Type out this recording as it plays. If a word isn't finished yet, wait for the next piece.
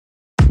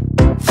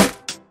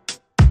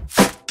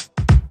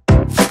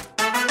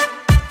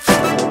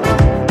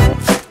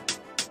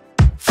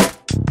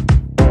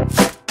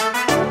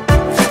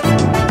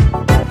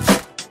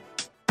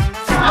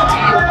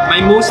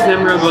most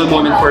memorable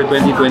moment for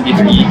 2023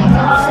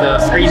 was the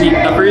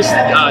first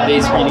day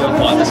screening of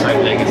Wallace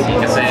Five Legacy.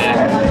 Kasi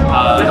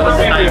that was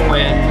the time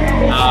when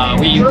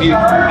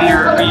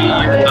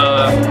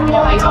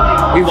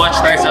we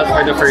watched ourselves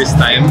for the first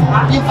time,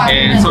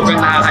 and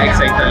sobrang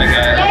nakaka-excite talaga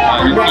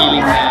yung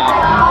feeling na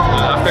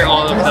after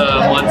all of the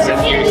months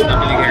and years na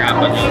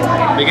pinaghirapan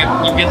you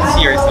get to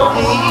see yourself.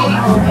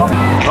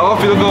 Ako,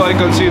 feel ko, I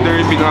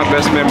consider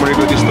pinaka-best memory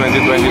ko this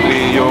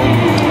 2023 yung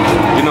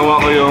ginawa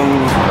ko yung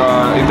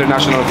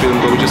international film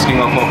ko, which is King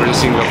of Poker sa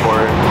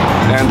Singapore,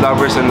 and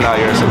Lovers and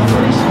Liars, of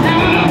course.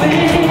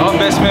 Ako,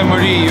 best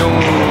memory yung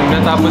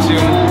natapos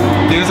yung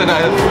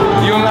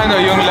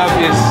Love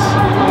Is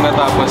yung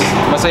natapos.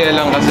 Masaya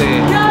lang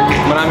kasi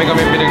marami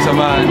kami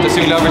pinagsamahan. Tapos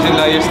yung Lovers and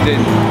Liars din.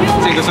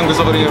 Kasi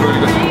gusto ko rin yung role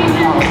ko.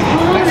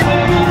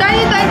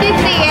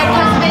 2023, it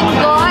has been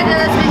good, it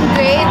has been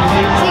great.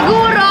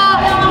 Siguro,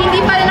 hindi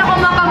pa rin ako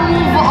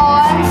makamove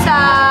on sa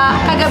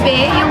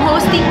kagabi, yung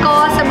hosting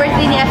ko sa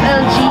birthday ni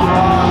FLG.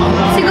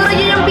 Siguro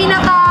yun yung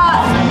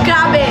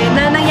pinaka-grabe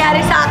na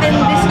nangyari sa akin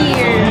this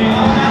year.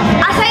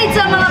 Aside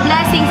sa mga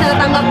blessings na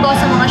natanggap ko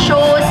sa mga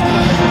shows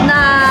na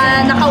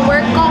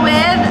naka-work ko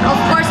with, of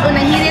course,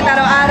 unang hirit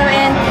araw-araw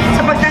and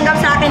sa pagtanggap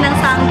sa akin ng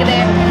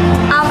sangre.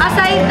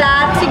 Aside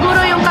that,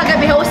 siguro yung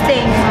kagabi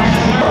hosting.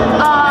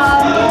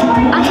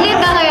 Actually,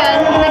 hanggang ngayon,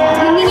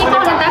 naghihingi pa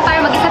ako ng time para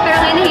mag-isa, pero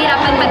ngayon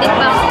nahihirapan pa din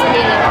pa ako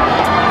ulit.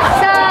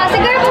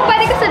 Siguro po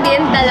pwede ko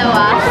sabihin,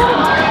 dalawa.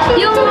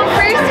 Yung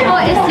first po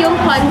is yung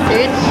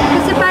concert.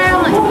 Kasi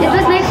parang, it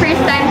was my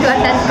first time to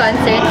attend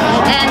concert.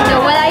 And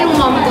wala yung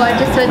mom ko,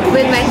 just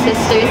with my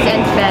sisters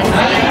and friends.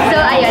 So,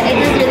 ayun, it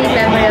was really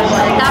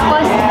memorable.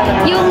 Tapos,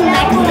 yung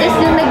next is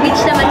yung nag-beach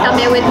naman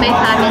kami with my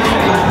family.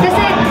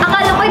 Kasi,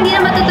 akala ko hindi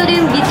na matutuloy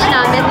yung beach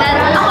namin. Dahil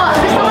ako,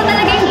 gusto ko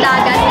talaga yung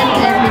dagat and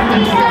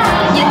everything. So,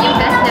 yun yung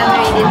best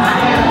memory din.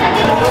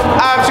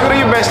 Siguro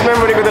yung best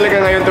memory ko talaga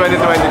ngayon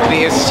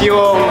 2023 is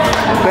yung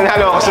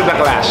nanalo ako sa The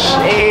Clash.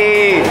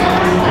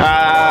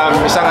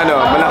 Isang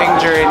malaking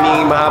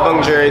journey,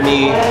 mahabang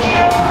journey.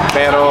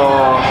 Pero,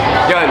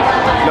 yun,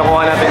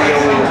 nakuha natin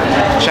yung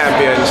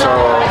champion. So,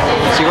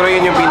 siguro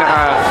yun yung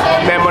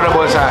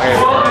pinaka-memorable sa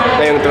akin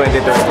na yung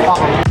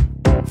 2020.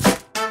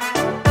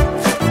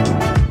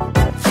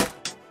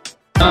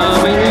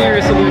 My New Year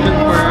resolution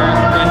for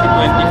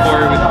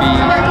 2024 would be,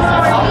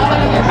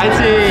 I'd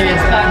say,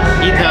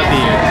 eat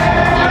healthier.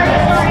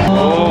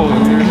 Oh,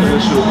 New Year's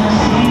resolution.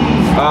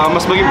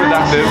 Mas maging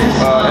productive.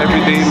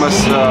 Every day mas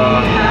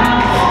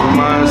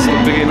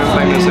magbigay ng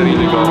time ng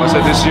sarili ko.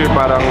 Kasi this year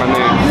parang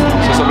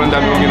sa sobrang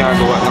dami kong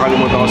ginagawa,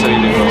 nakalimutan ko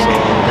sarili ko. So,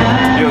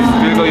 yun,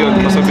 feel ko yun,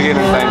 mas magbigay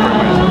ng time for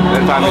myself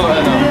and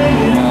family.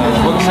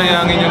 Huwag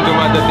sayangin yung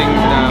dumadating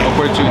na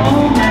opportunity.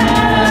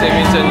 Kasi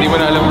minsan, di mo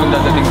na alam kung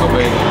dadating pa ba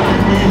yun.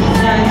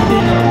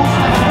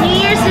 New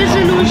Year's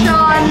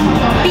resolution,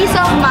 peace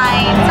of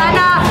mind.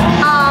 Sana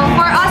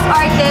for us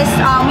artists,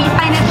 we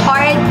find it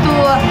hard to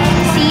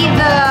see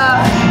the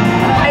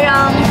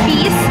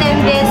peace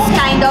in this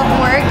kind of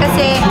work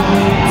kasi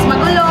it's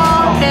magulo,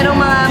 pero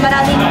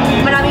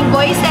maraming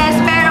voices.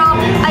 Pero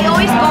I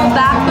always go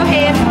back to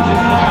him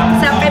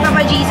sa kay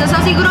Papa Jesus. So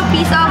siguro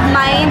peace of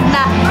mind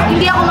na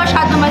hindi ako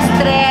masyado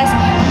ma-stress,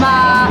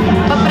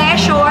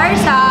 ma-pressure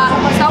sa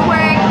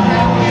work.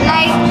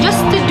 Like, just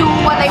to do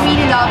what I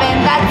really love,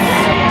 and that's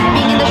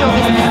being in the show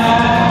business.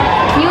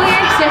 New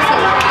Year's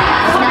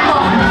resolution.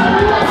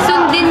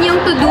 Sundin yung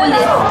to-do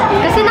list.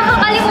 Kasi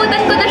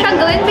nakakalimutan ko na siyang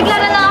gawin. Bigla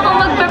na lang ako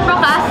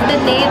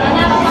mag-procrastinate.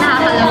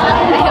 Nakakalungkot.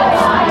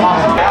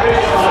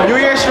 New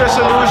Year's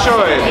resolution.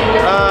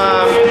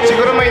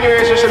 Siguro may New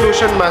Year's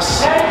resolution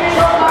mas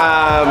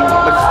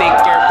mag-take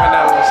care pa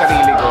ng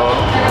sarili ko.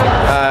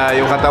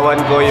 Yung katawan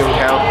ko, yung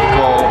health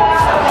ko,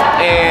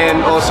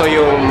 and also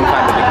yung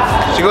family ko.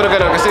 Siguro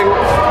gano'n kasi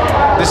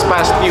this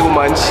past few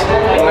months,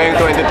 ngayong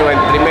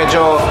 2023,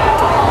 medyo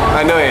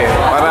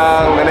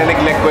parang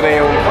nane-neglect ko na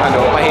yung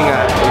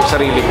pahinga, yung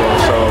sarili ko.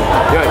 So,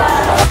 yun.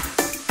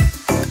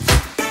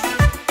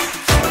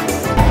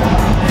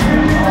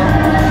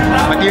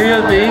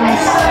 Material things?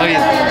 Okay,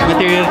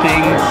 material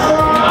things.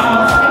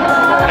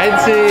 I'd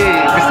say,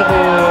 gusto ko...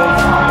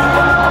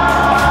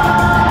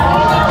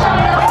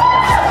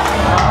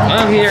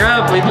 Ang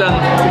hirap, wait lang.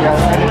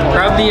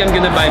 Probably I'm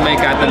gonna buy my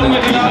cat a new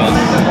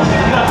house.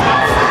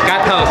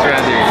 Cat house,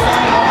 rather.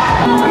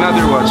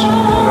 Another watch,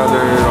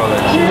 another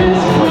Rolex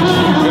watch.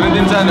 Ganun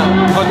din sa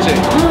kotse.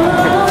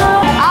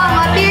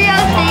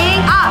 Material thing,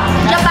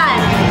 Japan.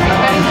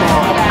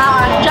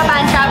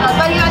 Japan travel,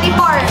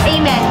 2024,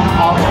 amen.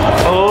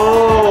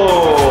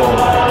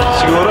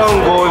 Siguro ang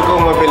goal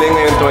kong mabili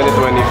ngayon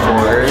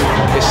 2024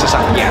 is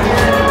sasakyan.